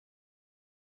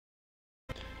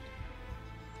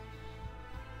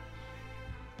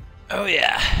Oh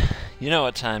yeah, you know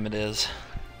what time it is.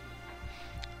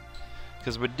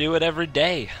 Because we do it every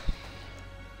day.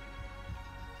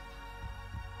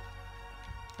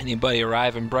 Anybody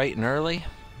arriving bright and early?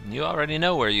 You already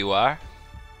know where you are.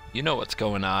 You know what's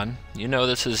going on. You know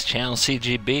this is Channel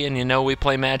CGB, and you know we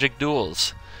play Magic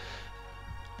Duels.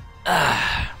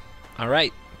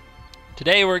 Alright.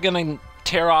 Today we're going to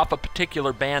tear off a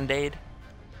particular band-aid.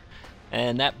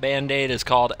 And that band-aid is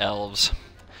called Elves.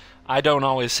 I don't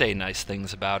always say nice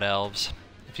things about elves.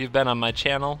 If you've been on my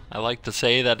channel, I like to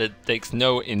say that it takes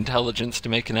no intelligence to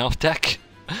make an elf deck.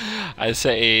 I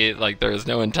say, like, there is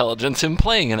no intelligence in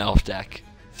playing an elf deck.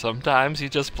 Sometimes you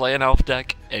just play an elf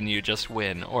deck and you just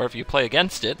win. Or if you play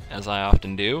against it, as I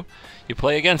often do, you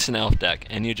play against an elf deck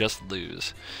and you just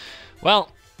lose.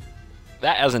 Well,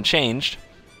 that hasn't changed.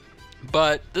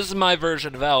 But this is my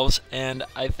version of Elves, and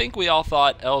I think we all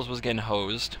thought Elves was getting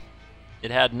hosed. It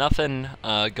had nothing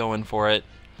going for it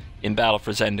in Battle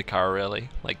for Zendikar, really.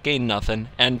 Like, gained nothing,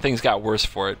 and things got worse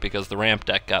for it because the ramp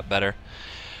deck got better.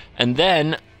 And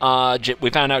then we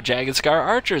found out Jagged Scar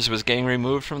Archers was getting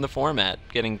removed from the format,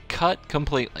 getting cut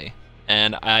completely.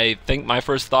 And I think my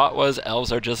first thought was,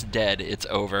 Elves are just dead, it's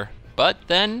over. But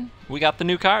then we got the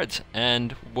new cards,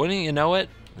 and wouldn't you know it,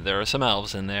 there are some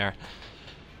Elves in there.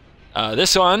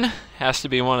 This one has to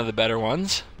be one of the better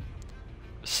ones.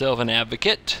 Sylvan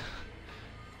Advocate.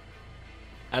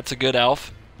 That's a good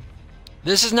elf.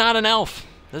 This is not an elf.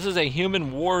 This is a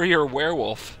human warrior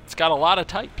werewolf. It's got a lot of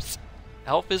types.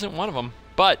 Elf isn't one of them.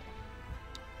 But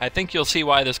I think you'll see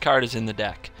why this card is in the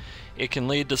deck. It can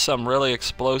lead to some really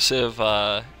explosive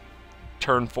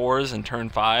turn 4s and turn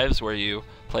 5s where you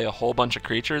play a whole bunch of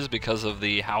creatures because of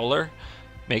the Howler,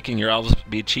 making your elves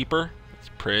be cheaper. It's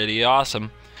pretty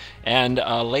awesome. And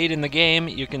late in the game,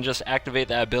 you can just activate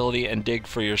that ability and dig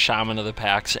for your Shaman of the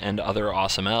Packs and other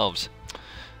awesome elves.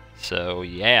 So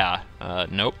yeah,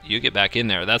 nope, you get back in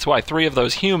there. That's why 3 of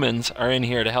those humans are in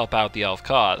here to help out the elf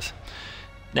cause.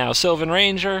 Now Sylvan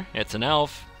Ranger, it's an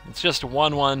elf. It's just a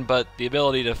 1/1, but the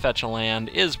ability to fetch a land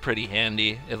is pretty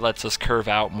handy. It lets us curve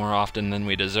out more often than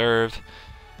we deserve.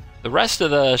 The rest of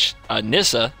the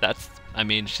Nissa,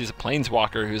 she's a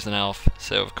Planeswalker who's an elf,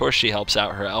 so of course she helps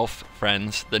out her elf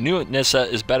friends. The new Nissa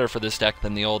is better for this deck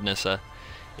than the old Nissa.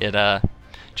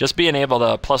 Just being able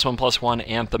to +1/+1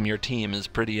 anthem your team is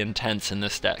pretty intense in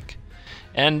this deck.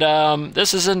 And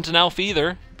this isn't an elf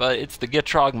either, but it's the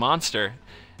Gitrog Monster.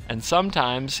 And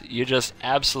sometimes you just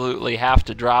absolutely have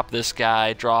to drop this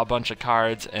guy, draw a bunch of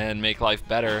cards, and make life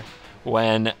better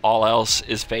when all else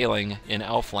is failing in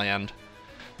Elfland.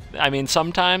 I mean,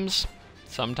 sometimes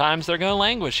they're going to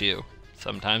languish you.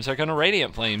 Sometimes they're going to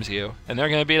Radiant Flames you. And they're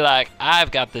going to be like,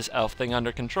 I've got this elf thing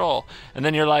under control. And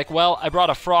then you're like, well, I brought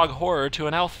a frog horror to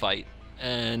an elf fight.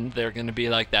 And they're going to be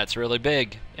like, that's really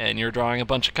big. And you're drawing a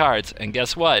bunch of cards. And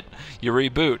guess what? You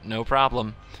reboot, no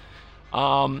problem.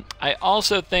 I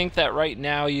also think that right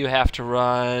now you have to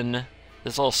run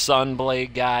this little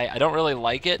Sunblade guy. I don't really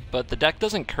like it, but the deck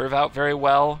doesn't curve out very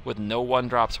well with no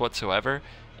 1-drops whatsoever.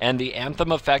 And the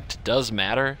Anthem effect does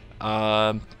matter.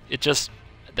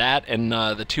 That and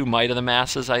the 2 Might of the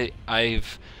Masses,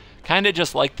 I've kind of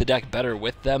just liked the deck better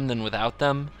with them than without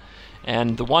them.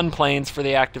 And the 1 planes for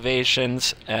the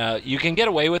activations, you can get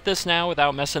away with this now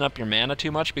without messing up your mana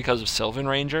too much because of Sylvan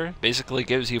Ranger. Basically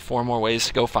gives you 4 more ways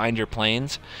to go find your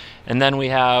planes. And then we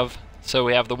have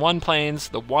the 1 planes,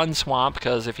 the 1 swamp,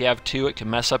 because if you have 2 it can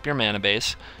mess up your mana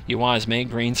base. You want as many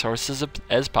green sources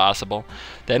as possible.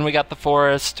 Then we got the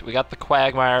forest, we got the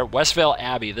Quagmire, Westvale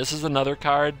Abbey. This is another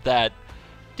card that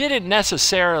didn't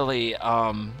necessarily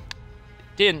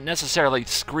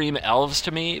scream Elves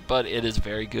to me, but it is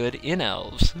very good in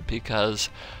Elves because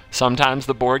sometimes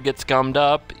the board gets gummed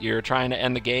up, you're trying to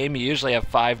end the game, you usually have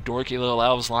 5 dorky little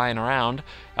elves lying around,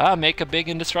 make a big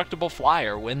indestructible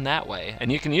flyer, win that way.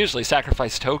 And you can usually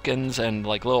sacrifice tokens and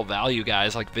like little value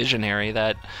guys like Visionary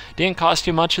that didn't cost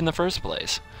you much in the first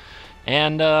place.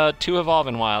 And 2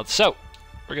 Evolving Wilds. So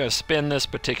we're going to spin this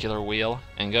particular wheel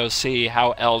and go see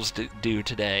how Elves do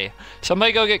today.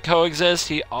 Somebody go get Coexist.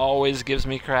 He always gives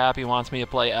me crap. He wants me to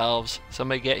play Elves.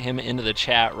 Somebody get him into the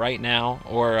chat right now.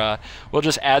 Or we'll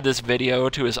just add this video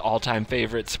to his all-time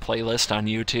favorites playlist on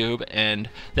YouTube, and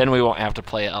then we won't have to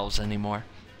play Elves anymore.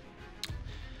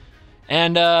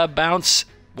 And Bounce,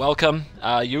 welcome.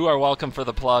 You are welcome for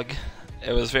the plug.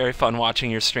 It was very fun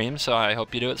watching your stream, so I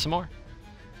hope you do it some more.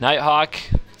 Nighthawk,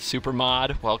 Super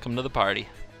Mod, welcome to the party.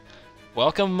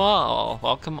 Welcome all.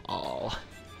 Welcome all.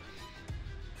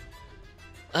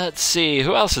 Let's see,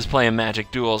 who else is playing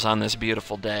Magic Duels on this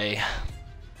beautiful day?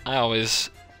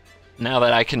 Now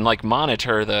that I can like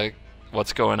monitor the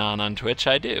what's going on Twitch,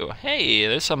 I do. Hey,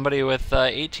 there's somebody with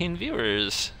 18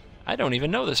 viewers. I don't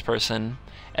even know this person.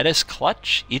 Etis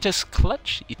Clutch?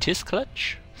 Etis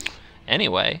Clutch?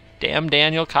 Anyway, damn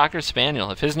Daniel Cocker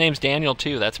Spaniel. If his name's Daniel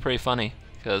too, that's pretty funny,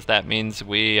 because that means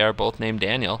we are both named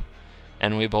Daniel,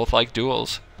 and we both like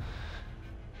duels.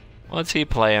 What's he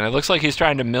playing? It looks like he's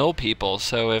trying to mill people,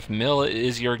 so if mill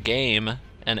is your game,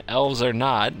 and elves are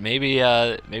not, maybe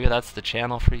that's the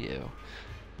channel for you.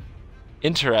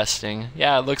 Interesting.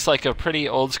 Yeah, it looks like a pretty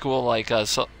old school, like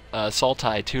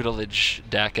Sultai tutelage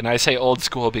deck, and I say old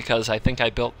school because I think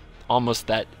I built almost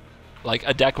that, like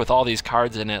a deck with all these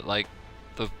cards in it, like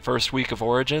the first week of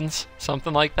Origins,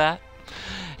 something like that.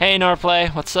 Hey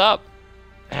Norplay, what's up?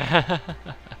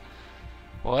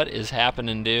 What is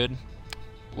happening, dude?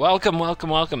 Welcome,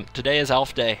 welcome, welcome. Today is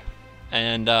Elf Day,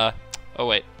 and oh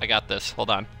wait, I got this.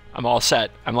 Hold on, I'm all set.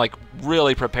 I'm like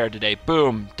really prepared today.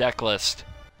 Boom, deck list.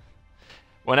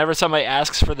 Whenever somebody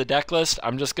asks for the deck list,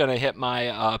 I'm just gonna hit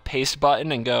my paste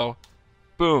button and go,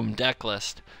 boom, deck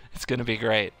list. It's gonna be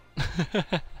great.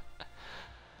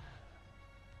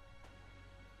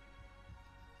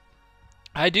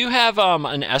 I do have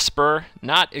an Esper,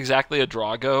 not exactly a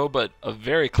Drago, but a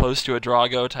very close to a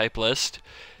Drago type list.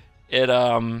 It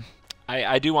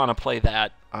I do want to play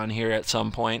that on here at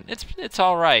some point. It's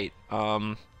all right.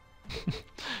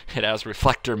 It has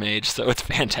Reflector Mage, so it's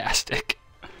fantastic.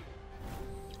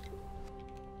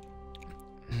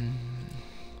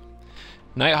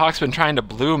 Nighthawk's been trying to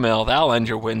blue mill. That'll end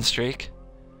your win streak.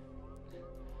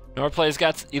 Norplay's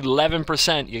got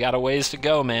 11%. You got a ways to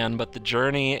go, man, but the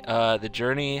journey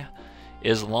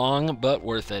is long but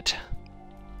worth it.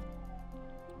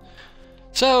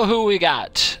 So who we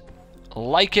got?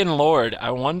 Lycan Lord.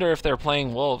 I wonder if they're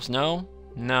playing wolves. No,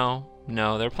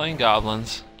 they're playing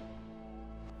goblins.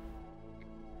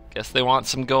 Guess they want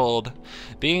some gold.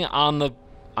 Being on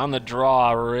the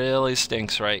draw really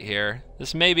stinks right here.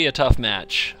 This may be a tough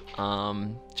match.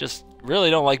 Just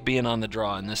really don't like being on the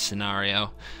draw in this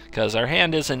scenario, because our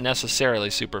hand isn't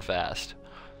necessarily super fast.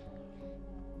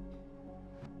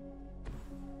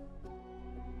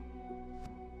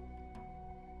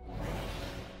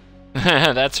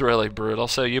 That's really brutal.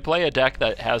 So you play a deck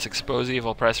that has Expose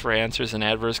Evil, Press for Answers, and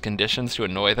Adverse Conditions to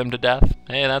annoy them to death?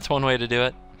 Hey, that's one way to do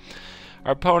it.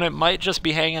 Our opponent might just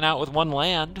be hanging out with one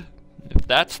land. If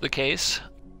that's the case,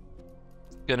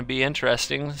 it's going to be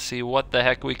interesting to see what the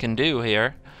heck we can do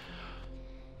here.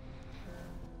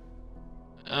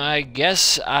 I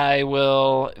guess I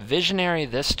will Visionary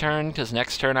this turn, because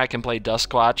next turn I can play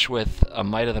Duskwatch with a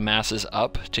Might of the Masses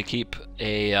up to keep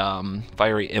a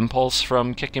Fiery Impulse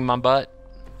from kicking my butt.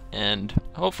 And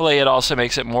hopefully it also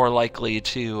makes it more likely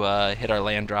to hit our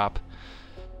land drop.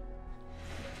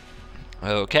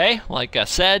 Okay, like I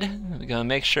said, we're going to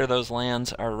make sure those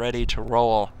lands are ready to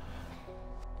roll.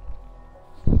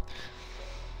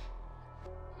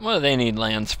 What do they need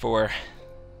lands for?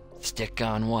 Stick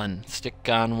on one. Stick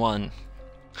on one.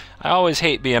 I always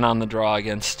hate being on the draw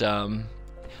against,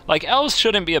 like, Elves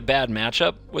shouldn't be a bad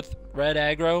matchup with red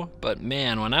aggro, but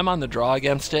man, when I'm on the draw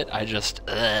against it, I just,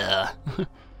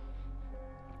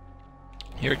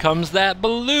 Here comes that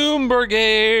Balloon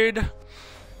Brigade!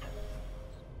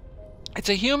 It's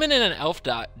a human in an elf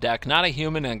deck, not a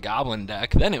human in a goblin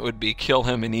deck. Then it would be kill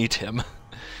him and eat him.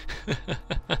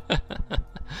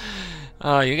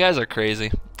 Oh, you guys are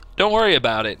crazy. Don't worry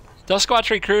about it. Duskwatch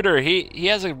Recruiter, he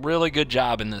has a really good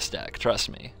job in this deck, trust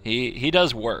me. He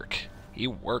does work. He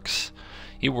works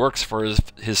for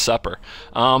his supper.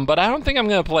 But I don't think I'm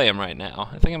going to play him right now.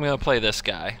 I think I'm going to play this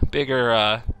guy.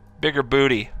 Bigger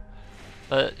booty.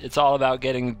 It's all about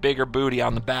getting bigger booty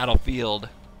on the battlefield.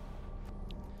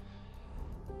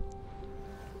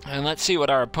 And let's see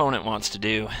what our opponent wants to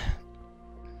do.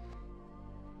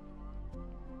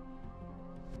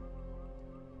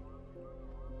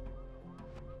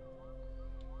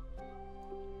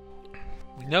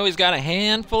 We know he's got a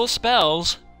handful of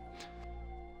spells.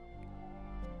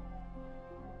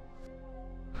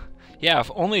 Yeah,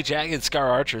 if only Jagged Scar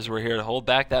Archers were here to hold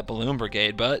back that Balloon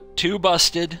Brigade, but too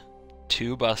busted.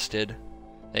 Too busted.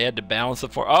 They had to balance the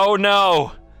Oh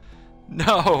no!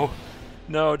 No!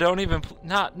 No, don't even,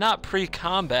 not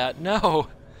pre-combat, no!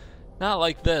 Not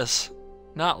like this.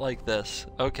 Not like this.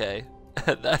 Okay.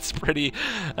 That's pretty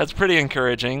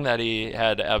encouraging that he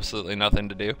had absolutely nothing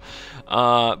to do.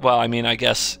 Well, I mean, I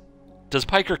guess, does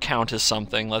Piker count as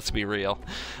something? Let's be real.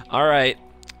 Alright,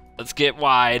 let's get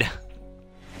wide.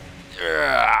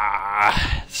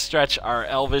 Stretch our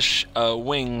elvish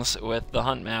wings with the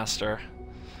Huntmaster.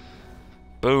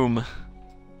 Boom.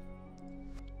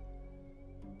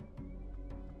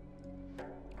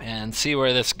 And see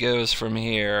where this goes from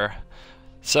here.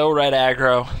 So red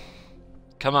aggro.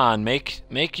 Come on,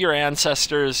 make your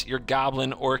ancestors, your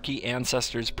goblin orky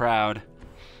ancestors proud.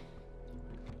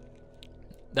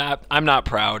 I'm not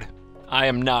proud. I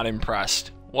am not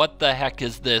impressed. What the heck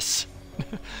is this?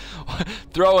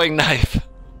 Throwing knife.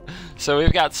 So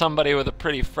we've got somebody with a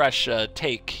pretty fresh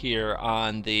take here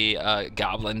on the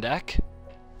goblin deck.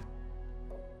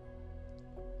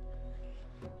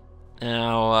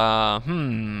 Now,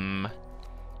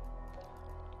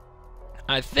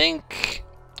 I think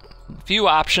a few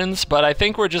options, but I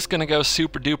think we're just going to go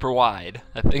super duper wide.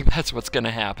 I think that's what's going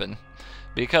to happen.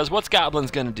 Because what's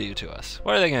goblins going to do to us?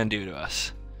 What are they going to do to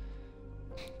us?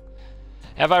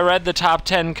 Have I read the top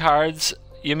 10 cards?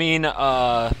 You mean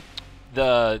those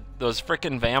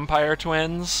frickin' vampire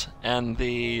twins and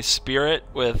the spirit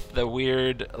with the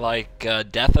weird like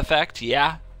death effect?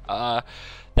 Yeah.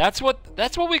 That's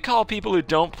what we call people who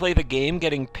don't play the game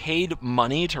getting paid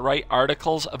money to write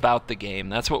articles about the game.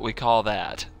 That's what we call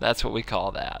that. That's what we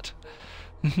call that.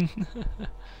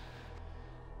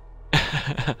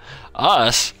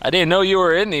 Us? I didn't know you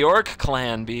were in the Orc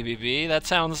clan, BBB. That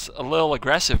sounds a little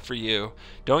aggressive for you.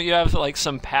 Don't you have like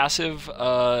some passive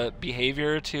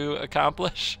behavior to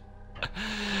accomplish?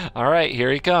 All right,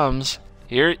 here he comes.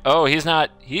 Here. Oh, he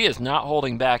is not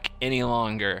holding back any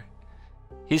longer.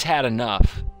 He's had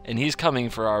enough, and he's coming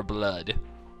for our blood.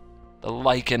 The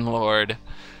Lichen Lord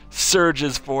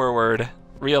surges forward,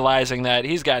 realizing that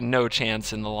he's got no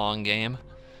chance in the long game.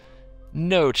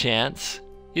 No chance.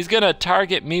 He's going to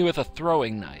target me with a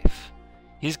throwing knife.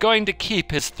 He's going to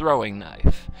keep his throwing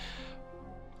knife.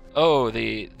 Oh,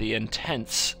 the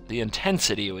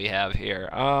intensity we have here.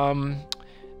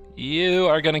 You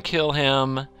are going to kill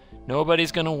him.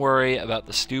 Nobody's going to worry about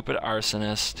the stupid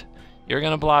arsonist. You're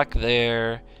going to block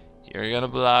there. You're going to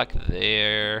block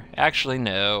there. Actually,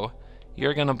 no.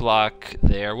 You're going to block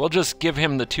there. We'll just give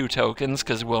him the 2 tokens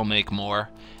because we'll make more.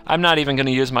 I'm not even going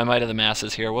to use my Might of the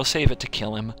Masses here. We'll save it to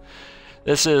kill him.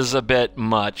 This is a bit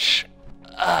much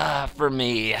for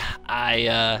me.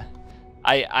 I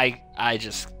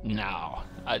just, no.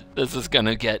 This is going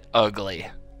to get ugly,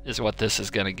 is what this is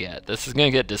going to get. This is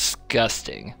going to get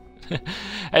disgusting.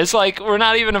 It's like, we're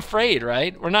not even afraid,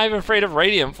 right? We're not even afraid of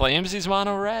Radiant Flames. He's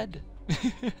mono red.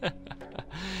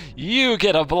 You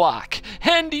get a block,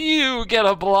 and you get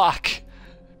a block.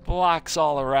 Blocks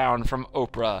all around from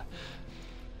Oprah.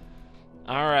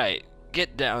 All right,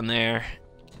 get down there.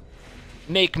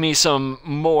 Make me some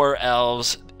more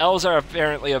elves. Elves are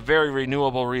apparently a very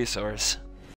renewable resource.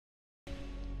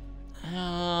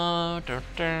 Oh,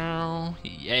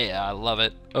 yeah, I love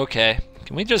it. Okay,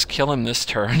 can we just kill him this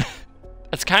turn?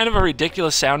 That's kind of a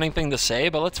ridiculous sounding thing to say,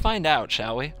 but let's find out,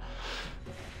 shall we?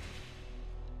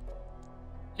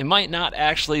 It might not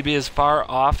actually be as far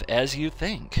off as you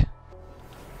think.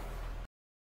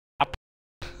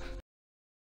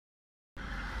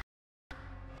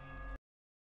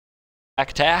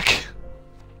 Attack.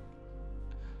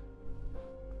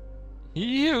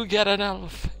 You get an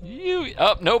elf.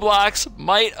 Oh, no blocks.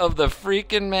 Might of the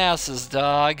freaking masses,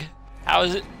 dog. How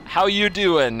is it? How you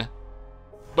doing?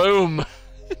 Boom.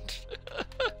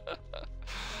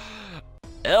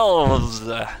 Elves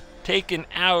taking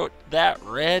out that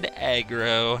red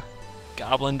aggro.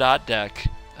 Goblin.deck.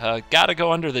 Gotta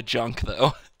go under the junk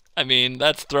though. I mean,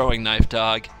 that's throwing knife,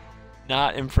 dog.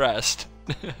 Not impressed.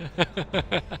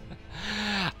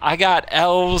 I got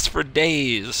elves for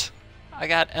days. I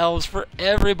got elves for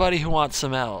everybody who wants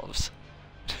some elves.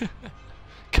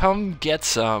 Come get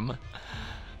some.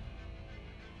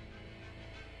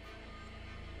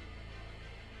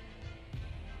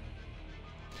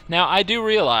 Now, I do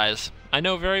realize, I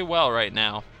know very well right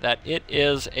now, that it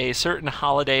is a certain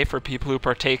holiday for people who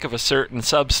partake of a certain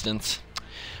substance.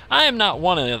 I am not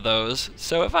one of those,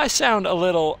 so if I sound a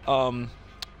little,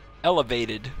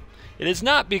 elevated, it is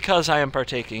not because I am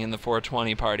partaking in the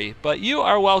 420 party, but you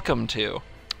are welcome to.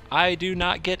 I do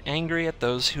not get angry at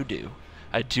those who do.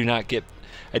 I do not get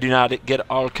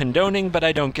all condoning, but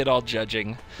I don't get all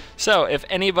judging. So if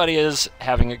anybody is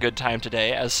having a good time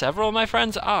today, as several of my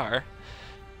friends are,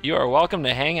 you are welcome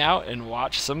to hang out and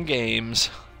watch some games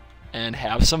and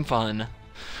have some fun.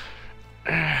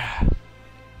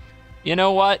 You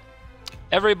know what?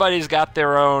 Everybody's got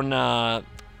their own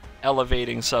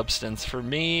elevating substance. For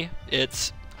me,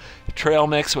 it's trail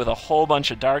mix with a whole bunch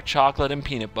of dark chocolate and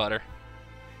peanut butter.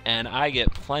 And I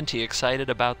get plenty excited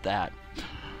about that.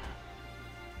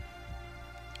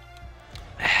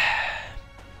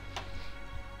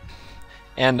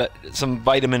 And some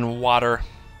vitamin water,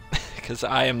 because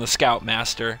I am the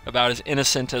Scoutmaster, about as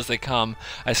innocent as they come.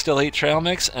 I still eat trail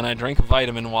mix and I drink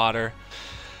vitamin water.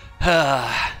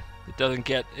 It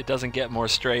doesn't get more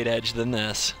straight edge than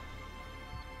this.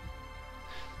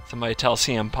 Somebody tell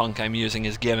CM Punk I'm using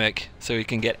his gimmick so he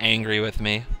can get angry with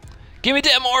me. Gimme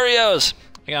dem Oreos!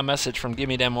 I got a message from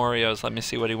Gimme dem Oreos. Let me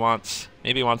see what he wants.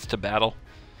 Maybe he wants to battle.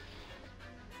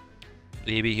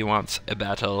 Maybe he wants a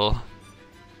battle.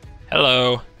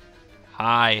 Hello.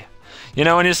 Hi. You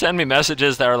know, when you send me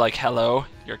messages that are like, hello,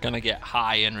 you're gonna get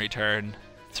hi in return.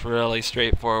 It's really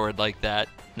straightforward like that.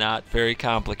 Not very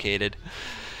complicated.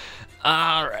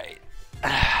 Alright.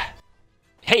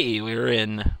 Hey, we're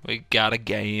in. We got a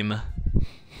game.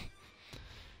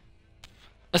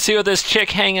 Let's see what this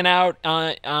chick hanging out.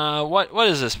 What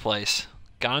is this place?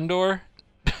 Gondor?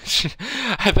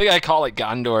 I think I call it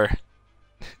Gondor.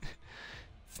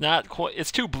 It's not quite.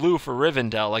 It's too blue for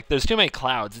Rivendell. Like, there's too many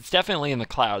clouds. It's definitely in the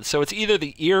clouds. So it's either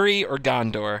the Eyrie or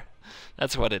Gondor.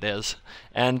 That's what it is.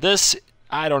 And this,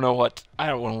 I don't know what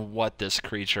this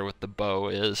creature with the bow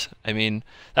is. I mean,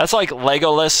 that's like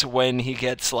Legolas when he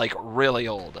gets like really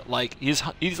old. Like he's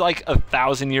like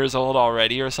 1,000 years old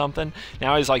already or something.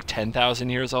 Now he's like 10,000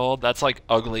 years old. That's like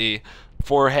ugly,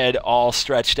 forehead all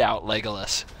stretched out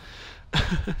Legolas.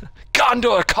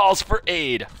 Gondor calls for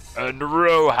aid, and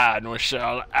Rohan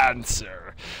shall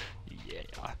answer.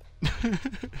 Yeah.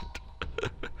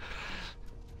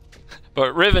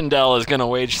 But Rivendell is going to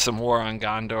wage some war on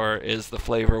Gondor is the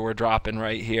flavor we're dropping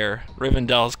right here.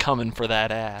 Rivendell's coming for that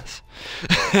ass.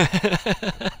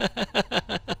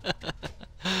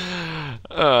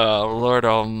 Oh, Lord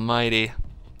almighty.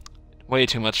 Way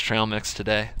too much trail mix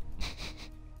today.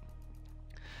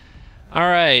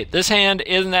 Alright, this hand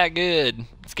isn't that good.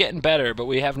 It's getting better, but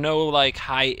we have no like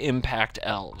high impact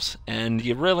elves, and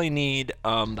you really need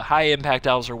the high impact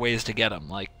elves or ways to get them,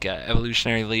 like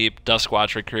Evolutionary Leap,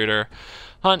 Duskwatch Recruiter,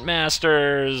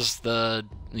 Huntmasters, the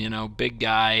big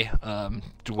guy,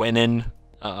 Dwynen,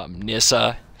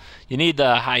 Nissa. You need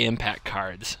the high impact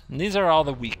cards, and these are all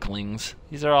the weaklings.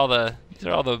 These are all the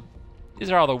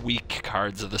weak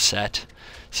cards of the set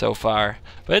so far,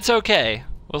 but it's okay.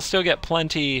 We'll still get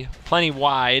plenty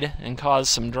wide and cause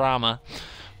some drama.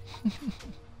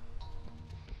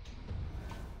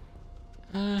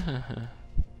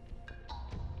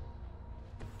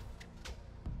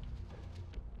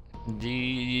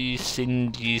 The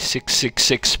Cindy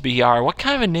 666BR. What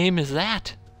kind of a name is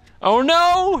that? Oh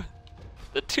no!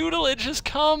 The tutelage has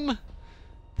come!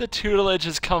 The tutelage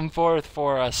has come forth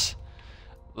for us.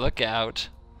 Look out.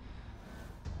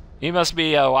 You must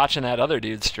be watching that other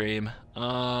dude's stream.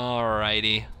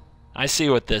 Alrighty. I see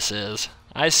what this is.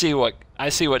 I see what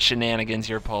shenanigans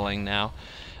you're pulling now.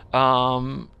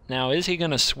 Now is he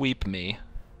gonna sweep me?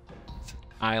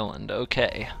 Island,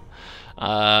 okay.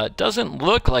 Doesn't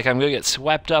look like I'm gonna get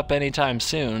swept up anytime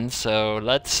soon, so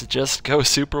let's just go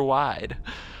super wide.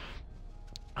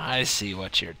 I see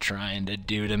what you're trying to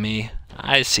do to me.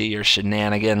 I see your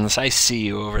shenanigans. I see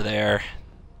you over there.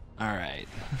 Alright.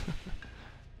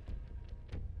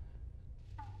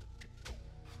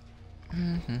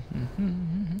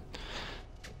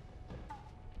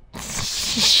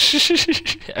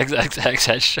 XXX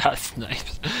headshot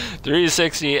snipes.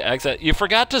 360 XX. You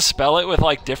forgot to spell it with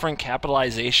like different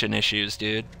capitalization issues,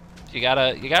 dude. You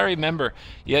gotta remember.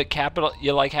 You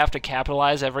like have to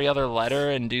capitalize every other letter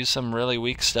and do some really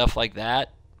weak stuff like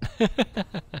that.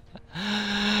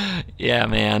 Yeah,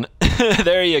 man.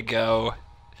 There you go.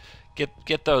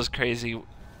 Get those crazy.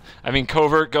 I mean,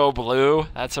 Covert Go Blue.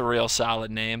 That's a real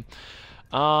solid name.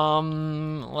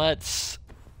 Let's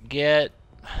get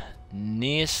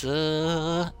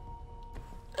Nissa.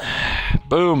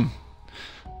 Boom.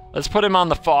 Let's put him on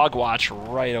the Fog Watch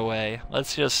right away.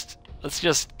 Let's just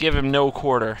give him no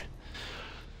quarter.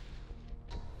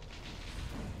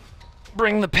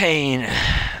 Bring the pain.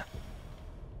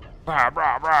 Brah,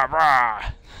 brah, brah,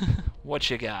 brah. What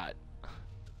you got?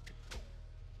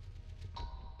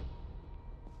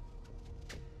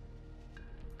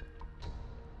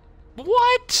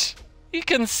 What? He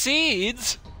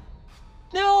concedes?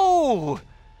 No!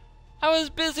 I was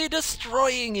busy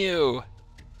destroying you.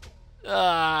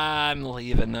 I'm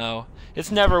leaving though.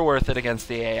 It's never worth it against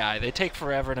the AI. They take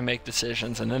forever to make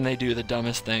decisions and then they do the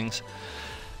dumbest things.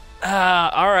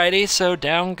 Alrighty, so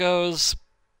down goes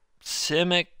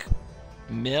Simic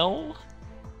Mill,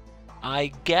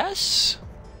 I guess?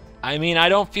 I mean, I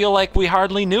don't feel like we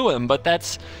hardly knew him, but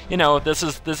that's, this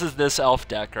is this elf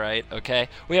deck, right? Okay?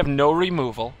 We have no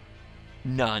removal.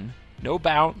 None. No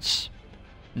bounce.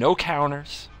 No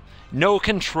counters. No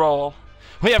control.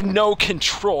 We have no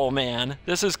control, man.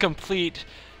 This is complete,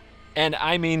 and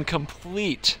I mean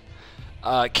complete,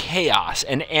 chaos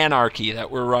and anarchy that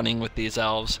we're running with these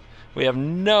elves. We have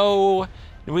nothing.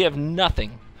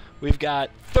 We've got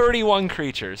 31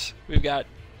 creatures. We've got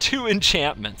 2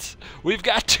 enchantments. We've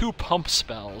got 2 pump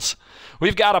spells.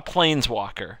 We've got a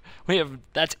planeswalker.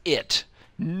 That's it.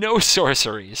 No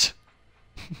sorceries.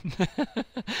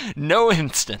 No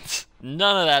instants.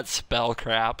 None of that spell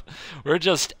crap. We're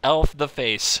just elf the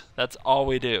face. That's all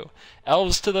we do.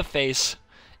 Elves to the face.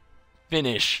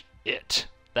 Finish it.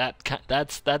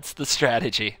 That's the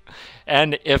strategy.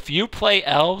 And if you play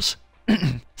elves,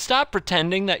 stop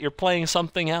pretending that you're playing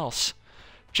something else.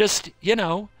 Just,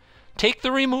 take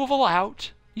the removal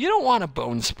out. You don't want a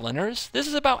Bone Splinters. This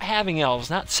is about having elves,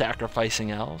 not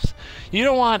sacrificing elves. You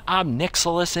don't want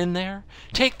Omnixilis in there.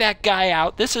 Take that guy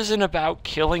out. This isn't about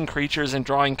killing creatures and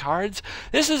drawing cards.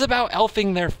 This is about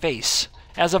elfing their face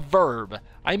as a verb.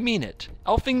 I mean it.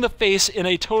 Elfing the face in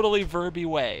a totally verby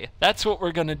way. That's what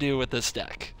we're going to do with this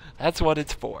deck. That's what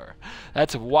it's for.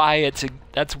 That's why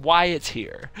it's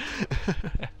here.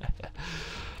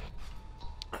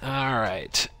 All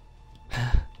right.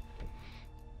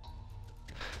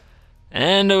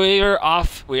 And we are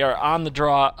off. We are on the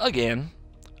draw again.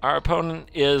 Our opponent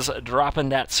is dropping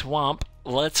that swamp.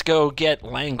 Let's go get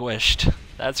languished.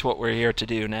 That's what we're here to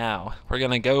do now. We're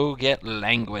going to go get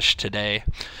languished today.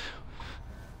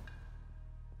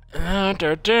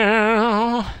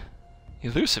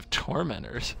 Elusive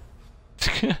Tormentors.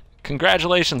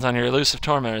 Congratulations on your Elusive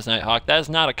Tormentors, Nighthawk. That is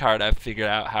not a card I've figured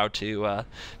out how to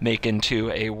make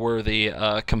into a worthy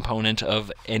component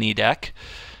of any deck.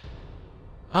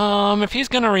 If he's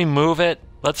going to remove it,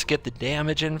 let's get the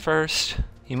damage in first.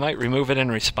 He might remove it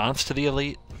in response to the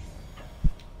elite.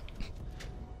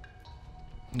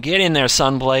 Get in there,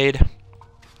 Sunblade.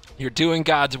 You're doing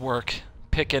God's work,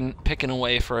 picking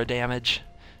away for a damage.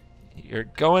 You're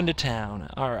going to town.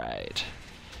 All right.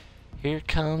 Here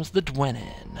comes the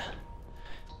Dwynen.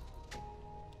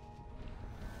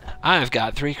 I've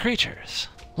got 3 creatures.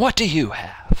 What do you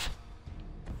have?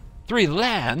 3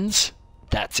 lands?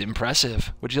 That's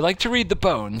impressive. Would you like to read the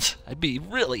bones? I'd be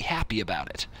really happy about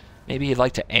it. Maybe you'd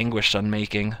like to Anguish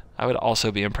Unmaking. I would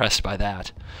also be impressed by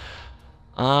that.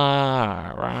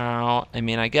 I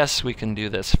mean, I guess we can do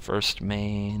this first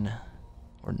main.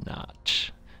 Or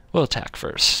not. We'll attack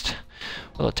first.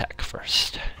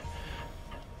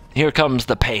 Here comes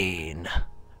the pain.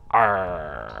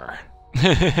 Arr.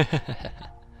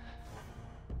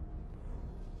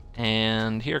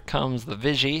 And here comes the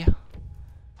Vigi.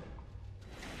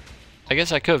 I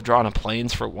guess I could have drawn a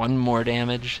Plains for 1 more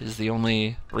damage, is the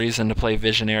only reason to play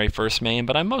Visionary first main,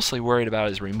 but I'm mostly worried about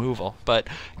his removal. But,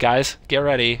 guys, get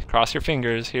ready. Cross your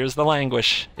fingers. Here's the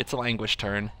Languish. It's Languish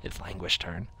turn.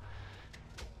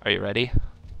 Are you ready?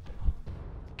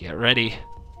 Get ready.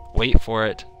 Wait for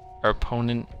it. Our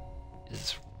opponent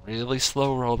is really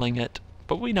slow rolling it,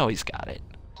 but we know he's got it.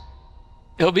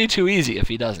 It'll be too easy if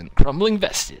he doesn't. Crumbling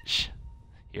Vestige.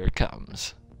 Here it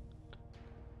comes.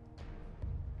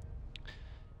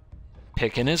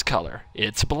 Picking his color.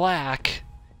 It's black.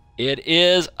 It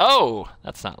is... Oh!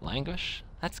 That's not Languish.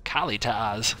 That's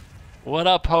Kalitas. What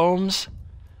up, Holmes?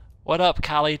 What up,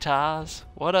 Kalitas?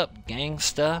 What up,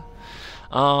 Gangsta?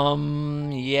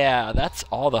 Yeah, that's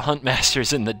all the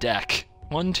Huntmasters in the deck.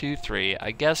 1, 2, 3.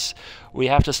 I guess we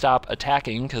have to stop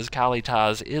attacking because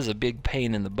Kalitas is a big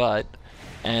pain in the butt.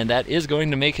 And that is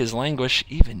going to make his Languish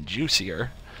even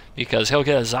juicier. Because he'll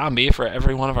get a zombie for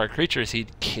every one of our creatures he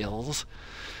kills.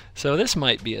 So this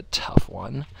might be a tough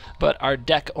one. But our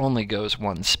deck only goes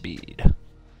 1 speed.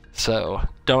 So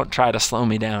don't try to slow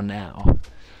me down now.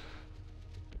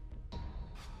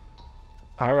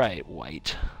 Alright,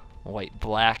 white. White,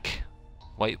 black.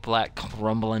 White, black,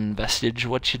 crumbling Vestige.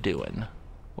 What you doing?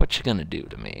 What you gonna do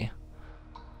to me?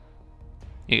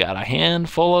 You got a hand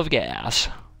full of gas.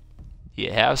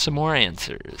 You have some more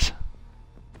answers.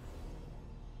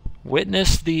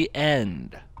 Witness the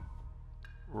end.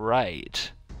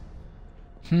 Right.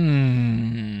 Well,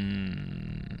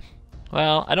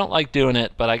 I don't like doing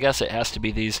it, but I guess it has to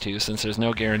be these 2 since there's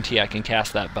no guarantee I can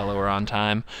cast that Bellower on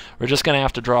time. We're just going to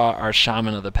have to draw our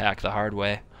Shaman of the pack the hard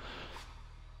way.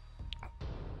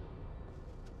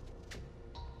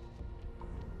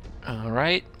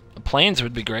 Alright, a Plains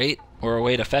would be great, or a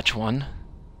way to fetch one.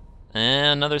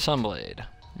 And another Sunblade.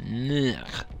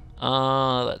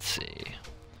 Let's see.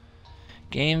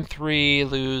 Game 3,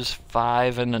 lose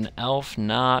 5 and an elf,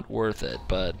 not worth it,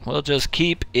 but we'll just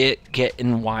keep it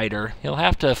getting wider. He'll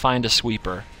have to find a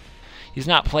sweeper. He's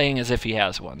not playing as if he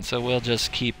has one, so we'll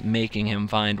just keep making him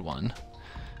find one.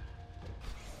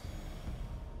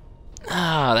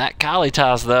 That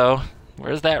Kalitas, though.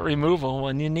 Where's that removal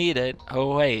when you need it?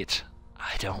 Oh, wait.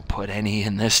 I don't put any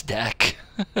in this deck.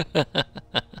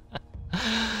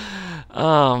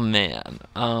 Oh man.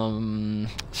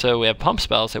 So we have pump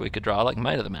spells that we could draw, like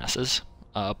Might of the Masses.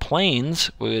 Plains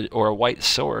would, or a white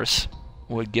source,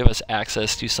 would give us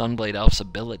access to Sunblade Elf's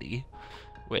ability,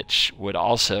 which would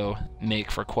also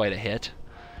make for quite a hit.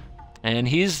 And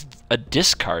he's a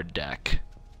discard deck.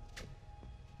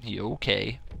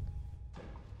 Okay.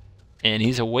 And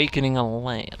he's awakening a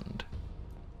land.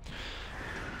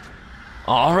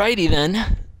 Alrighty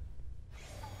then.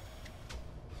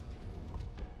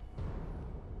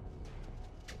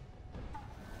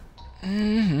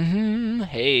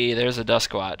 Hey, there's a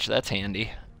Duskwatch. That's handy.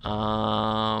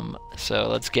 So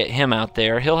let's get him out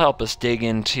there. He'll help us dig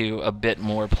into a bit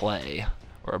more play,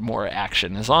 or more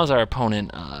action, as long as our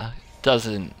opponent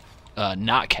doesn't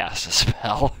not cast a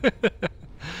spell.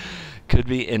 Could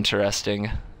be interesting.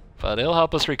 But it'll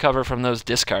help us recover from those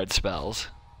discard spells,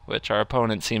 which our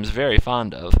opponent seems very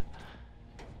fond of.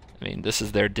 I mean, this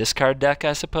is their discard deck,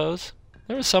 I suppose?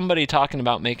 There was somebody talking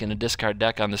about making a discard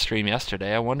deck on the stream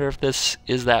yesterday. I wonder if this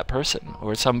is that person,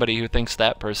 or somebody who thinks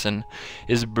that person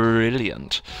is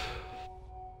brilliant.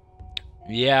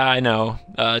 Yeah, I know.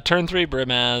 Turn 3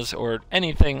 Brimaz, or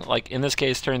anything, like in this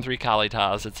case, turn 3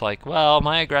 Kalitas, it's like, well,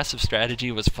 my aggressive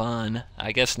strategy was fun.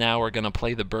 I guess now we're going to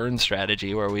play the burn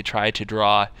strategy, where we try to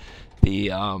draw the,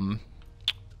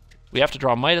 we have to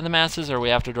draw Might of the Masses, or we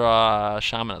have to draw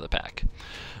Shaman of the Pack.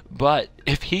 But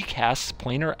if he casts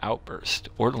Planar Outburst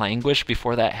or Languish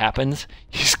before that happens,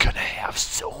 he's gonna have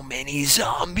so many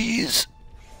zombies.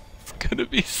 It's gonna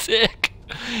be sick.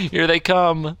 Here they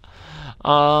come.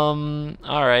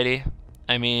 Alrighty.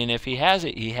 I mean, if he has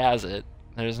it, he has it.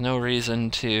 There's no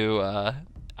reason to,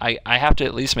 I have to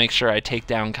at least make sure I take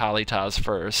down Kalitas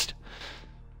first.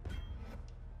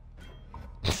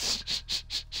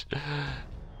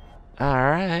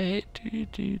 Alright.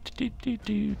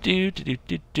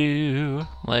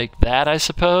 Like that, I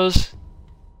suppose?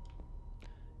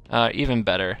 Even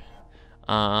better.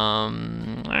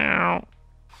 1,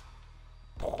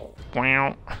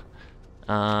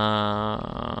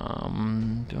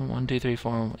 2, 3,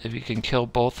 4. If you can kill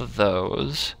both of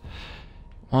those.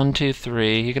 1, 2,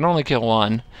 3. You can only kill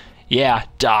one. Yeah,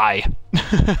 die.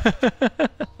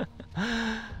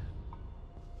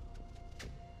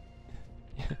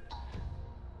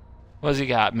 What's he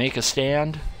got? Make a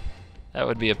stand? That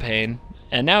would be a pain.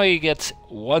 And now he gets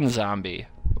 1 zombie.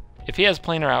 If he has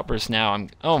Planar Outburst now,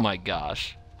 oh my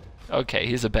gosh. Okay,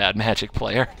 he's a bad Magic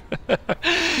player.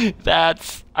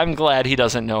 I'm glad he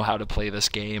doesn't know how to play this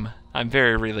game. I'm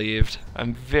very relieved.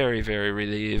 I'm very, very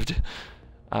relieved.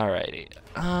 Alrighty.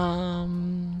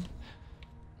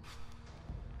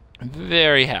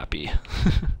 Very happy.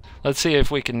 Let's see if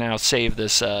we can now save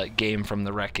this game from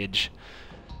the wreckage.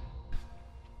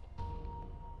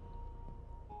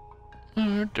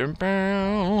 Yeah,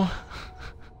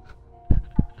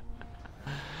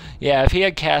 if he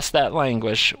had cast that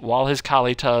Languish while his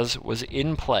Kalitas was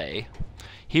in play,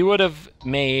 he would have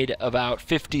made about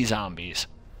 50 zombies.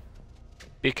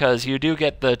 Because you do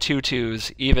get the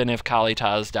 2/2s even if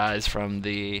Kalitas dies from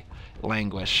the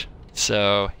Languish.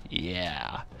 So,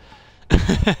 yeah.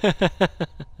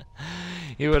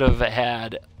 He would have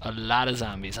had a lot of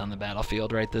zombies on the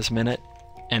battlefield right this minute,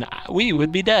 and we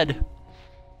would be dead.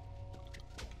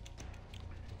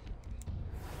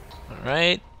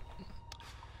 Alright.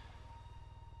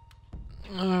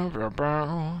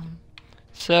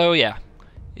 So, yeah.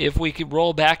 If we could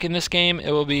roll back in this game,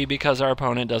 it will be because our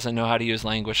opponent doesn't know how to use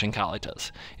Languish and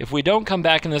Kalitas. If we don't come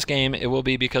back in this game, it will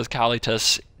be because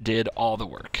Kalitas did all the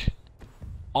work.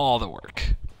 All the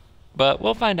work. But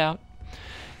we'll find out.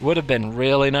 It would have been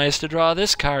really nice to draw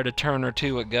this card a turn or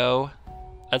two ago.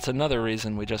 That's another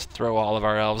reason we just throw all of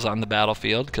our elves on the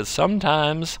battlefield, because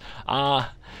sometimes Ormondal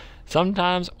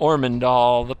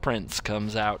the Prince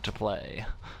comes out to play.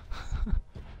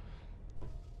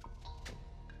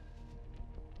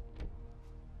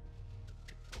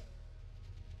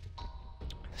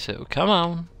 So come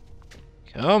on.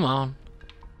 Come on.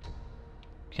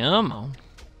 Come on.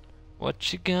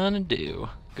 What you gonna do?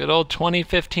 Good old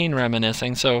 2015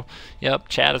 reminiscing. So, yep,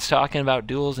 chat is talking about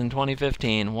duels in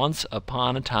 2015. Once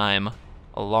upon a time.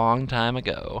 A long time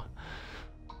ago.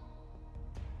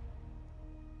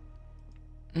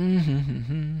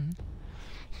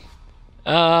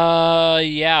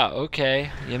 Yeah,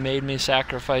 okay. You made me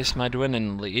sacrifice my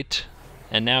Dwynen elite.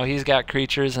 And now he's got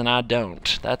creatures and I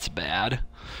don't. That's bad.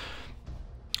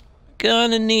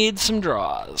 Gonna need some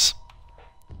draws.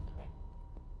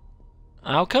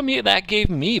 How come that gave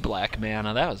me black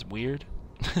mana? That was weird.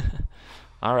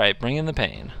 Alright, bring in the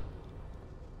pain.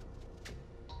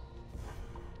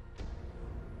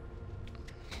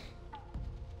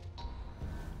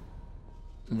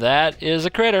 That is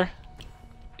a critter.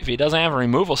 if he doesn't have a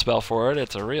removal spell for it,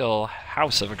 it's a real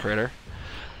house of a critter.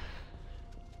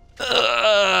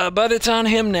 But it's on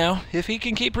him now. If he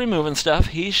can keep removing stuff,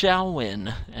 he shall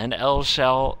win, and Elves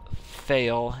shall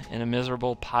fail in a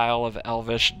miserable pile of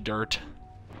elvish dirt.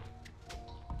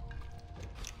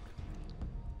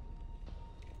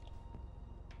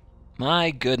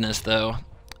 My goodness, though,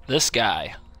 this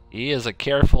guy, he is a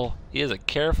careful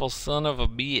son of a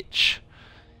bitch.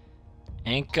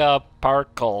 Anka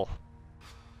Parkle.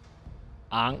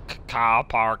 Anka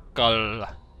Parkle.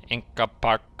 Anka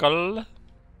Parkle.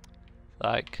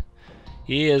 Like,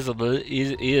 he is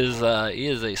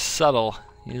a subtle,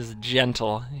 he is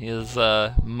gentle, he is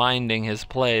minding his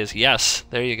plays. Yes,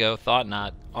 there you go, Thought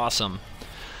Knot. Awesome.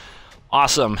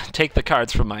 Awesome. Take the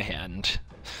cards from my hand.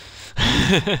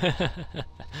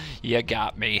 You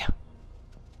got me.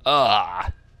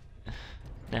 Now,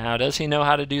 does he know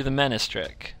how to do the menace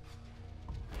trick?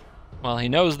 Well, he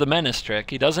knows the menace trick.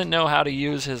 He doesn't know how to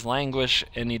use his languish,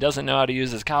 and he doesn't know how to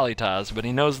use his Kalitas, but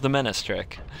he knows the menace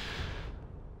trick.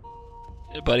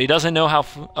 But he doesn't know how...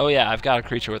 oh yeah, I've got a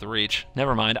creature with reach.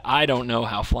 Never mind, I don't know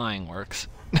how flying works.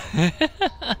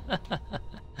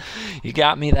 You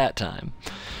got me that time.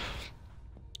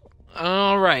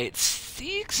 Alright,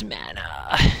 6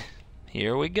 mana.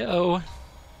 Here we go.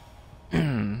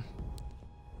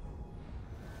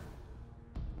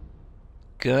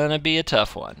 Gonna be a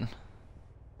tough one.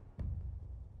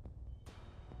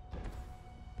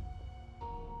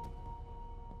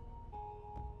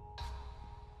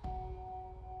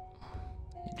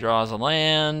 He draws a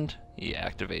land, he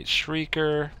activates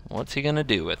Shrieker. What's he gonna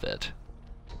do with it?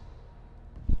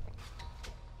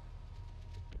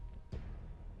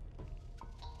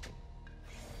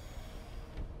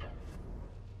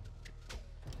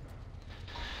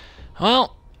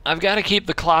 Well, I've got to keep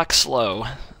the clock slow,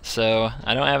 so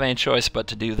I don't have any choice but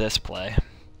to do this play.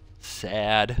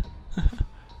 Sad.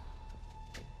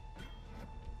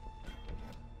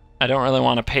 I don't really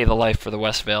want to pay the life for the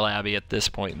Westvale Abbey at this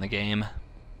point in the game.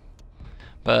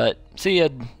 But, see ya,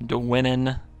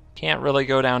 Dwynen. Can't really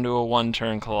go down to a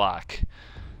one-turn clock.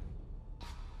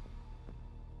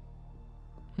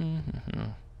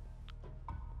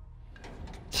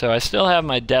 So I still have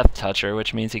my Death Toucher,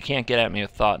 which means he can't get at me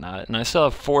with Thought Knot, and I still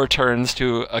have 4 turns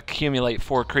to accumulate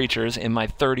 4 creatures in my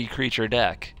 30-creature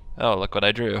deck. Oh, look what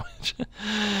I drew.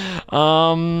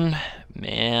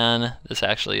 Man, this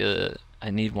actually, I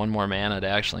need 1 more mana to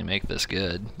actually make this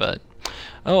good, but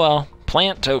oh well.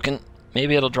 Plant token.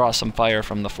 Maybe it'll draw some fire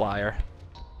from the flyer.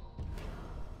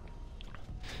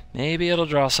 Maybe it'll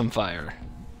draw some fire,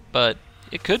 but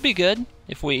it could be good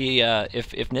if we,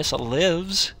 if Nissa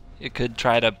lives. It could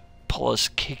try to pull us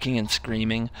kicking and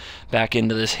screaming back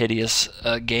into this hideous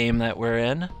game that we're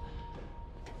in.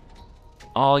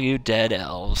 All you dead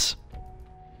elves.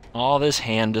 All this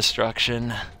hand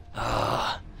destruction.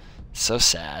 Ugh, so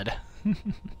sad.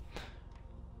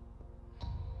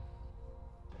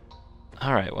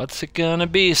 Alright, what's it gonna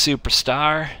be,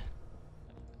 superstar?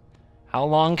 How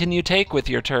long can you take with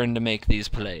your turn to make these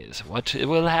plays? What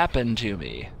will happen to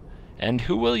me? And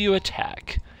who will you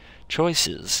attack?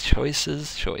 Choices,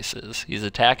 choices, choices. He's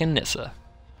attacking Nissa.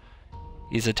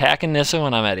 He's attacking Nissa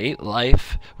when I'm at 8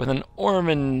 life with an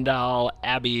Ormondal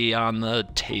Abbey on the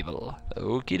table.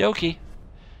 Okie dokie.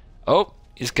 Oh,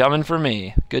 he's coming for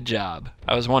me. Good job.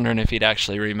 I was wondering if he'd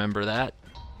actually remember that.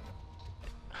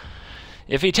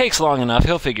 If he takes long enough,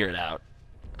 he'll figure it out.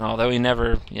 Although he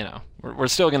never, you know, we're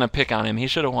still going to pick on him. He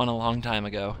should have won a long time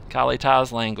ago.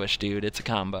 Kalitas Languish, dude. It's a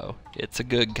combo. It's a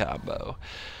good combo.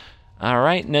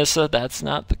 Alright, Nissa, that's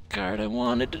not the card I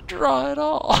wanted to draw at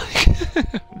all.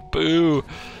 Boo.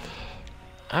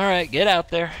 Alright, get out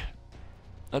there.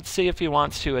 Let's see if he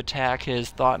wants to attack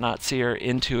his Thought Knot Seer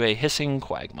into a Hissing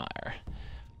Quagmire.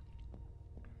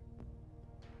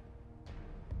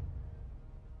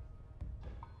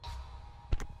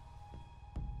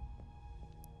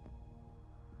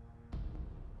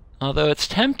 Although it's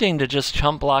tempting to just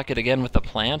chump block it again with the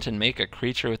plant and make a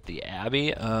creature with the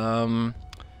Abbey.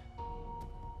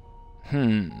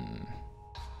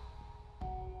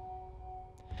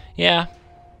 Yeah,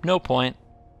 no point.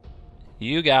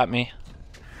 You got me.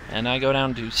 And I go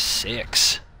down to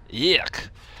 6. Yuck.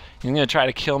 You're gonna try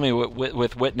to kill me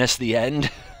with Witness the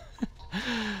End?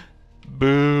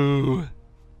 Boo.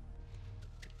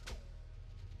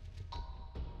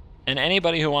 And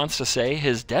anybody who wants to say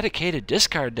his dedicated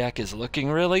discard deck is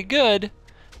looking really good,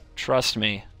 trust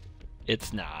me,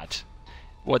 it's not.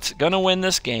 What's going to win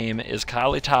this game is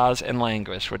Kalitas and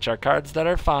Languish, which are cards that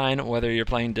are fine whether you're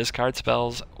playing discard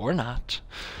spells or not.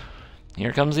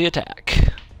 Here comes the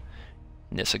attack.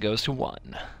 Nissa goes to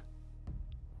 1.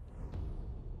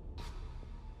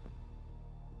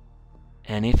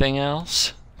 Anything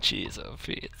else? Jeez, oh,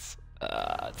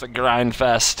 it's a grind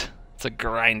fest. It's a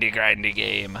grindy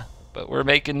game. But we're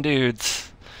making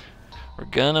dudes. We're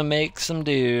gonna make some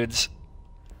dudes.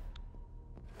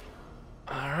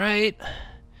 Alright.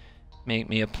 Make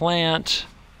me a plant.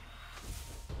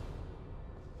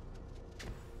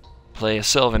 Play a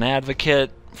Sylvan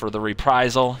Advocate for the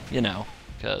reprisal, you know,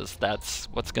 because that's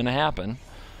what's gonna happen.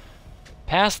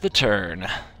 Pass the turn.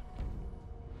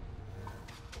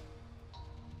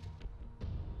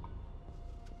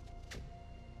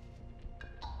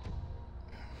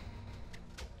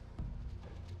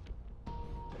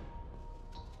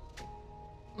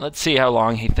 Let's see how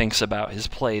long he thinks about his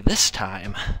play this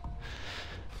time.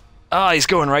 Oh, he's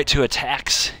going right to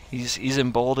attacks. He's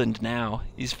emboldened now.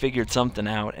 He's figured something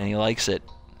out, and he likes it.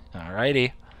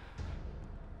 Alrighty.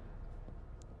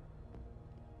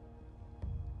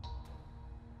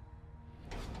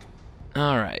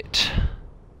 Alright.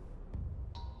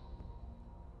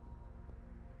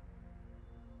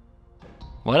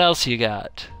 What else you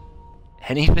got?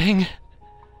 Anything?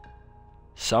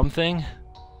 Something?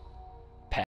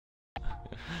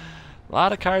 A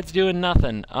lot of cards doing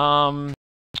nothing.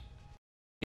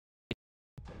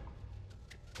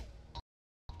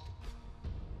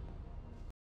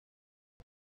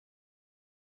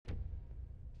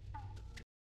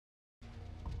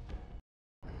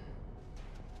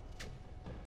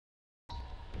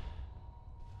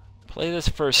 Play this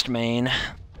first main.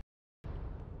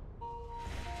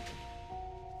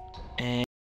 And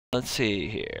let's see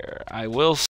here. I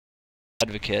will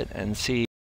Advocate and see if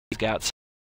he's got something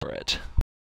for it.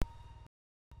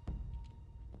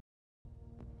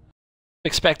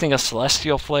 Expecting a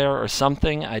Celestial Flare or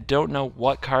something. I don't know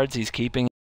what cards he's keeping.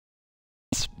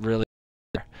 It's really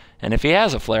there. And if he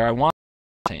has a flare, I want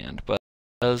his hand, but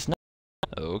he does not.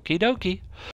 Okie dokie.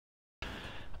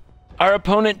 Our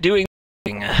opponent doing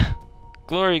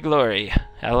glory, glory.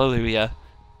 Hallelujah.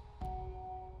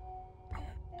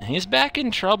 He's back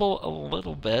in trouble a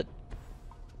little bit.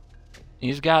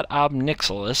 He's got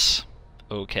Obnixilis.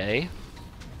 Okay.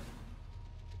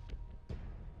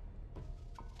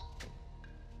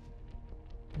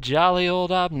 Jolly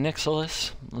old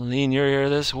Obnixilis, lean your ear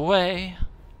this way.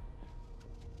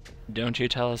 Don't you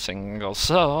tell a single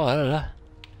soul.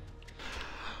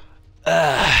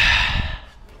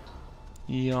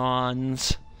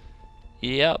 Yawns.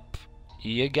 Yep,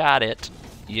 you got it.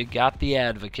 You got the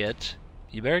Advocate.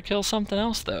 You better kill something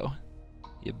else, though.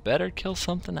 You better kill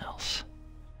something else.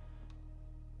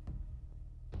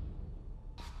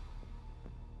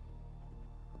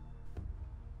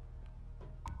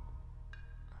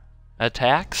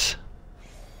 Attacks?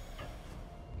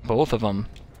 Both of them.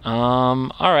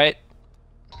 Alright.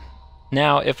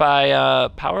 Now, if I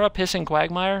power up Hissing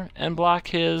Quagmire and block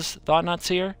his Thought-Knot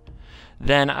Seer,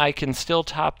 then I can still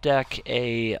top deck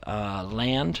a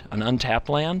land, an untapped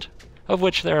land, of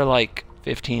which there are like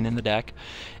 15 in the deck,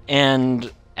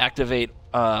 and activate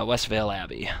Westvale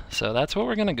Abbey. So that's what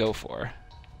we're going to go for.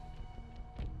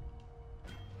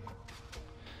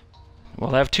 We'll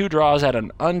have 2 draws at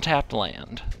an untapped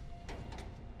land.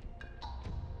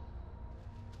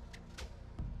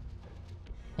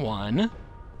 One,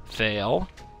 fail.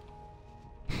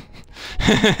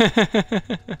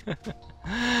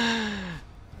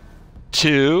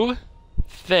 2,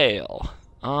 fail.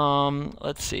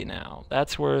 Let's see now.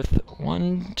 That's worth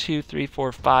 1, 2, 3,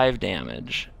 4, 5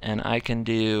 damage, and I can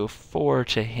do 4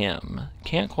 to him.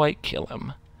 Can't quite kill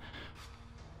him.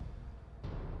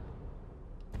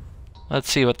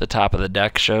 Let's see what the top of the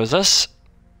deck shows us.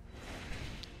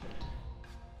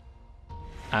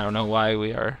 I don't know why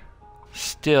we are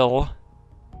still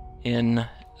in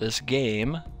this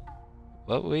game,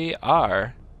 but we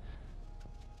are.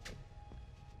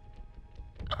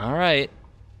 Alright.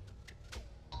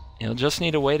 You'll just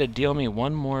need a way to deal me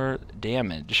 1 more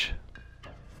damage.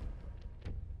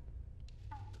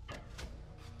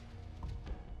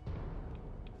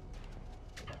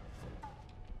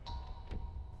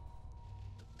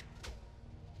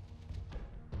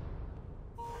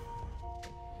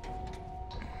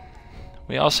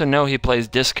 We also know he plays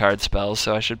discard spells,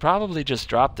 so I should probably just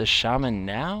drop the Shaman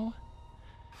now.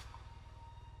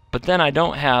 But then I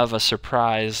don't have a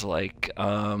surprise, like,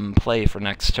 play for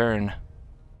next turn.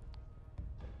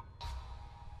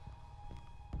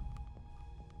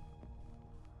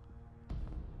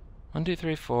 One, 2,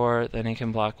 3, 4. Then he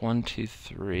can block 1, 2,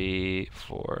 3,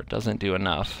 4. Doesn't do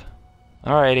enough.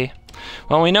 Alrighty.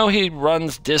 Well, we know he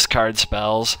runs discard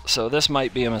spells, so this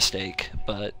might be a mistake,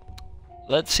 but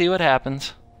let's see what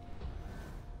happens.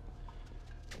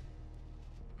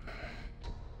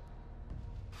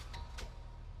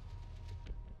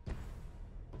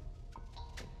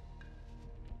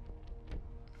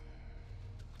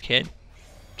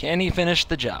 Can he finish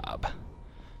the job?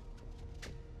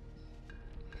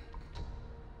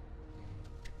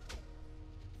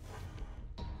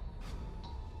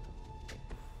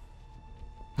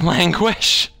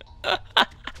 Languish.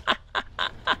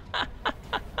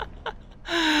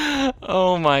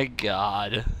 Oh my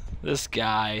god. This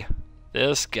guy.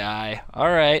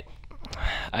 Alright.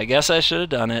 I guess I should have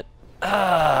done it.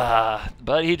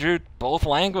 But he drew both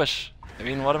Languish. I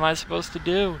mean, what am I supposed to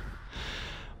do?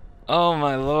 Oh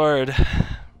my lord.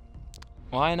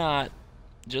 Why not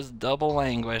just double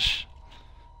Languish?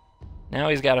 Now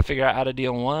he's got to figure out how to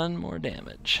deal one more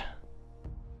damage.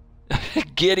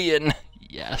 Gideon.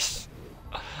 Yes.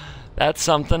 That's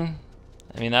something.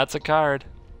 I mean, that's a card.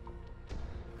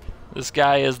 This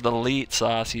guy is the elite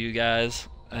sauce, you guys.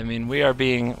 I mean, we are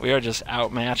just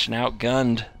outmatched and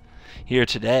outgunned here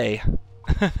today.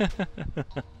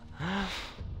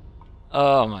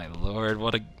 Oh my lord,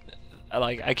 what a...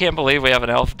 I can't believe we have an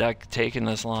elf deck taking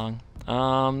this long.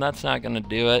 That's not gonna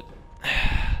do it.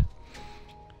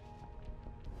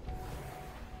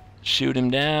 Shoot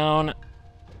him down.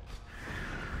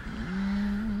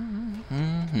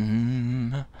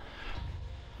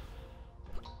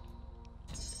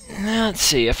 Let's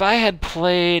see, if I had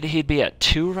played, he'd be at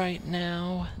 2 right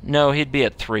now. No, he'd be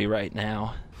at 3 right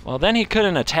now. Well, then he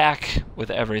couldn't attack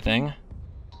with everything.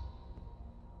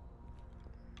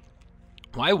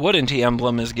 Why wouldn't he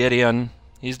emblem his Gideon?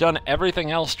 He's done everything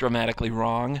else dramatically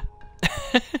wrong.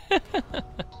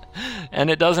 And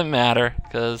it doesn't matter,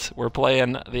 because we're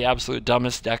playing the absolute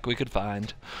dumbest deck we could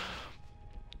find.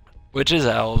 Which is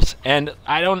Elves. And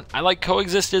I like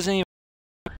Coexist isn't even...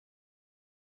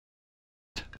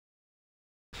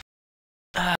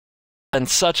 and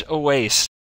such a waste.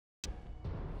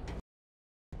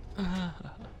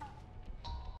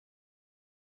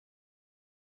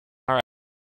 Alright.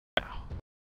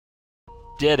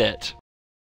 Did it.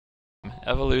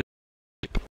 Evolutionary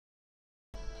Leap.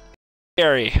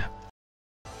 Scary.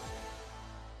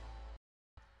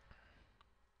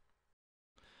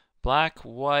 Black,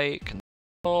 white,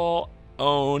 control,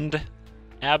 owned,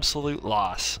 absolute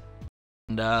loss.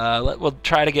 And we'll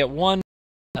try to get one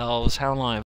Elves. How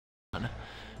long have I done?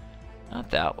 Not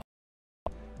that long.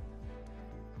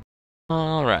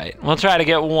 Alright, we'll try to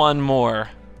get one more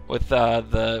with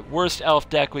the worst elf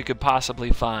deck we could possibly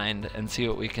find and see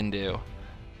what we can do.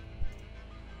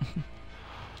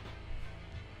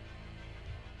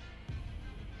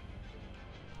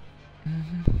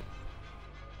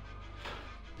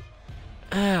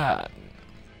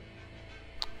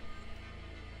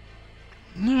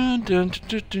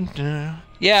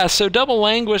 Yeah, so double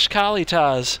Languish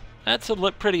Kalitas. That's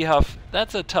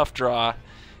a tough draw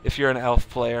if you're an elf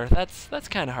player. That's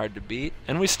kind of hard to beat,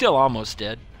 and we still almost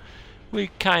did. We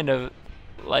kind of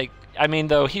I mean,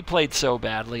 though he played so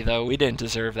badly, though we didn't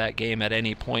deserve that game at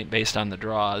any point based on the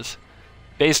draws.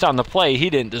 Based on the play, he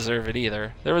didn't deserve it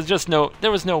either. There was no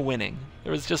winning.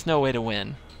 There was just no way to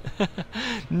win.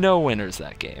 No winners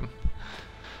that game.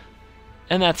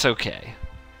 And that's okay.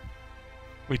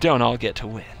 We don't all get to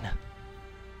win.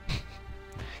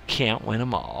 Can't win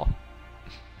them all.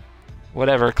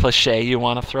 Whatever cliche you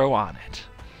want to throw on it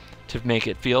to make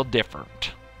it feel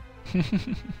different.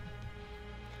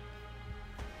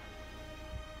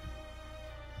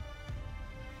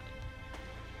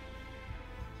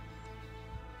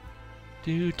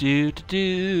 Do do do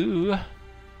do.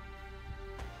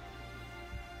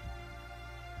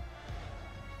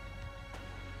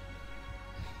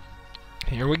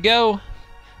 Here we go.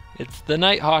 It's the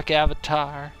Nighthawk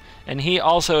avatar, and he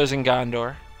also is in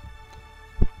Gondor.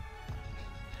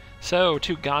 So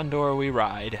to Gondor we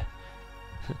ride,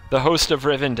 the host of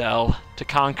Rivendell, to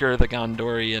conquer the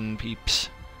Gondorian peeps.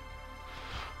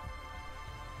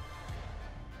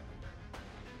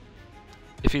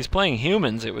 If he's playing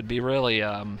humans, it would be really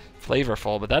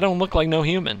flavorful, but that don't look like no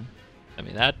human. I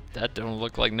mean, that don't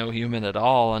look like no human at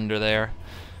all under there.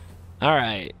 All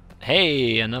right.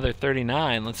 Hey, another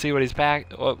 39. Let's see what he's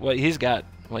back. What he's got.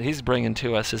 What he's bringing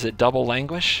to us. Is it double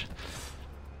Languish?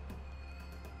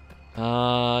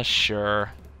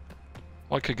 Sure.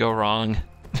 What could go wrong?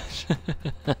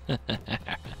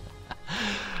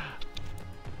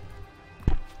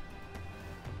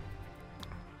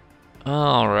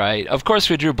 All right. Of course,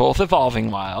 we drew both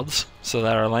Evolving Wilds, so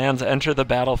that our lands enter the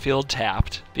battlefield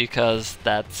tapped, because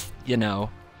that's, you know,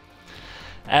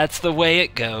 that's the way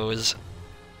it goes.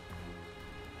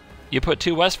 You put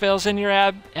 2 Westvales in your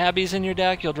Abbeys in your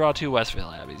deck, you'll draw 2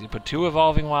 Westvale Abbeys. You put 2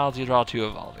 Evolving Wilds, you draw 2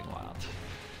 Evolving Wilds.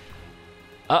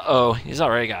 Uh-oh, he's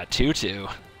already got 2/2.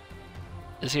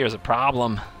 This here's a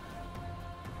problem.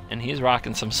 and he's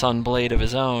rocking some Sunblade of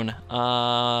his own.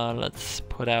 Let's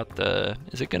put out the...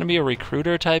 Is it going to be a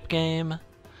Recruiter type game?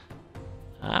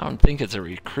 I don't think it's a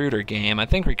Recruiter game. I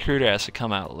think Recruiter has to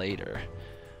come out later.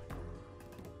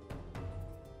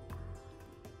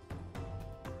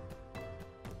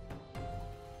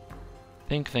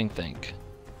 Think.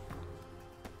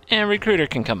 And Recruiter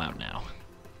can come out now.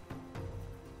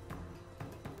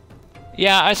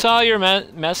 Yeah, I saw your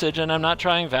message, and I'm not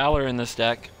trying Valor in this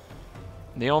deck.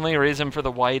 The only reason for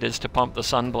the white is to pump the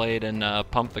Sunblade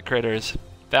and pump the critters.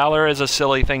 Valor is a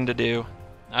silly thing to do.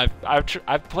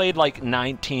 I've played like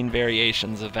 19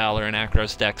 variations of Valor and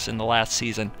Akros decks in the last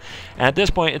season, and at this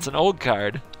point it's an old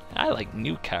card. I like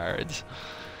new cards.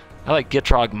 I like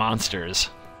Gitrog Monsters.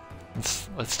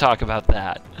 Let's talk about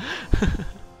that.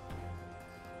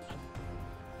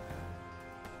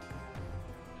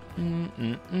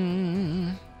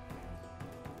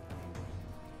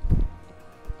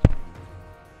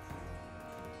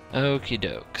 Okie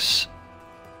dokes.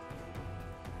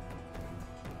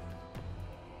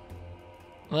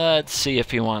 Let's see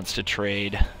if he wants to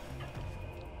trade.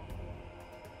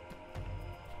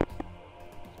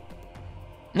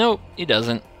 Nope, he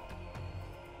doesn't.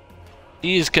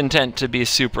 He's content to be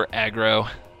super aggro.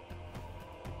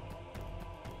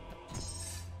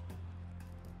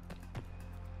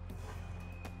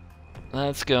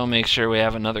 Let's go make sure we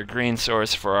have another green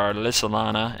source for our Lys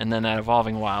Alana, and then that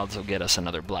Evolving Wilds will get us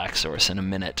another black source in a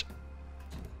minute.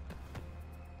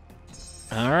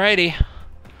 Alrighty.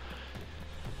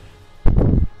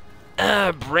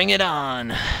 Bring it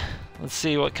on. Let's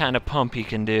see what kind of pump he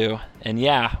can do. And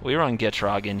yeah, we run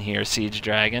Gitrog in here, Siege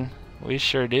Dragon. We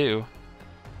sure do.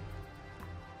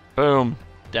 Boom.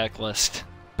 Deck list.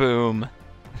 Boom.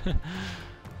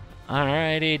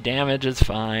 Alrighty, damage is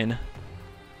fine.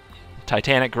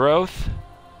 Titanic Growth.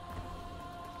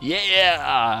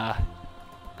 Yeah!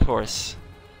 Of course.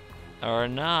 Or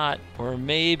not. Or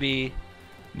maybe.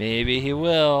 Maybe he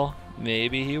will.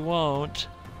 Maybe he won't.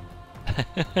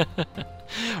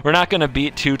 We're not going to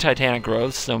beat 2 Titanic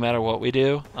Growths no matter what we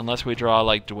do, unless we draw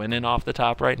like Dwynen off the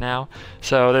top right now.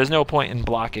 So there's no point in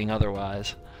blocking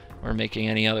otherwise, or making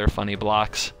any other funny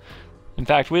blocks. In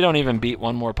fact, we don't even beat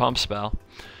one more pump spell.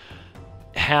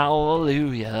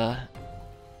 Hallelujah.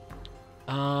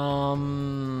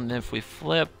 If we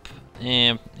flip,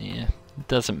 it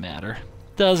doesn't matter.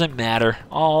 Doesn't matter.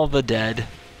 All the dead.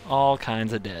 All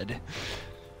kinds of dead.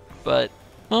 But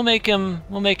we'll make him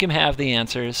have the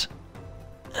answers.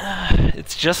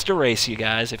 It's just a race, you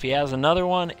guys. If he has another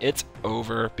one, it's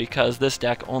over, because this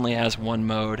deck only has one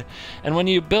mode. And when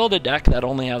you build a deck that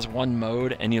only has one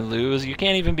mode and you lose, you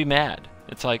can't even be mad.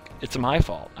 It's like, it's my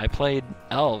fault. I played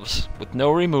Elves with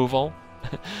no removal.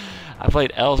 I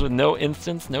played Elves with no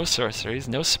instants, no sorceries,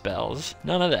 no spells,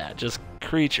 none of that. Just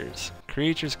creatures.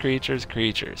 Creatures, creatures,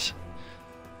 creatures.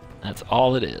 That's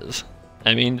all it is.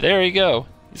 I mean, there you go.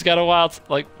 He's got a wild...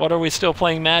 Like, what are we still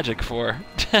playing Magic for?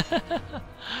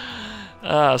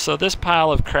 So this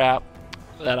pile of crap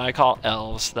that I call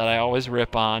Elves, that I always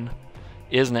rip on,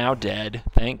 is now dead.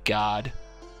 Thank God.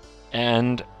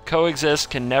 And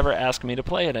Coexist can never ask me to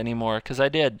play it anymore, because I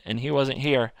did, and he wasn't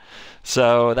here.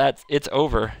 So it's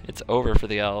over. It's over for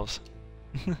the Elves.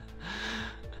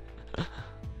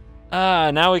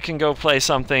 Now we can go play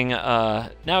something.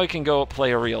 Now we can go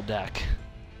play a real deck.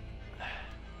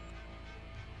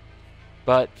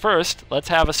 But first, let's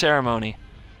have a ceremony.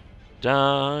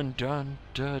 Dun dun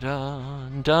dun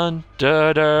dun dun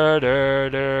dun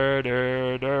dun dun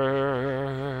dun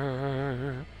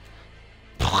dun.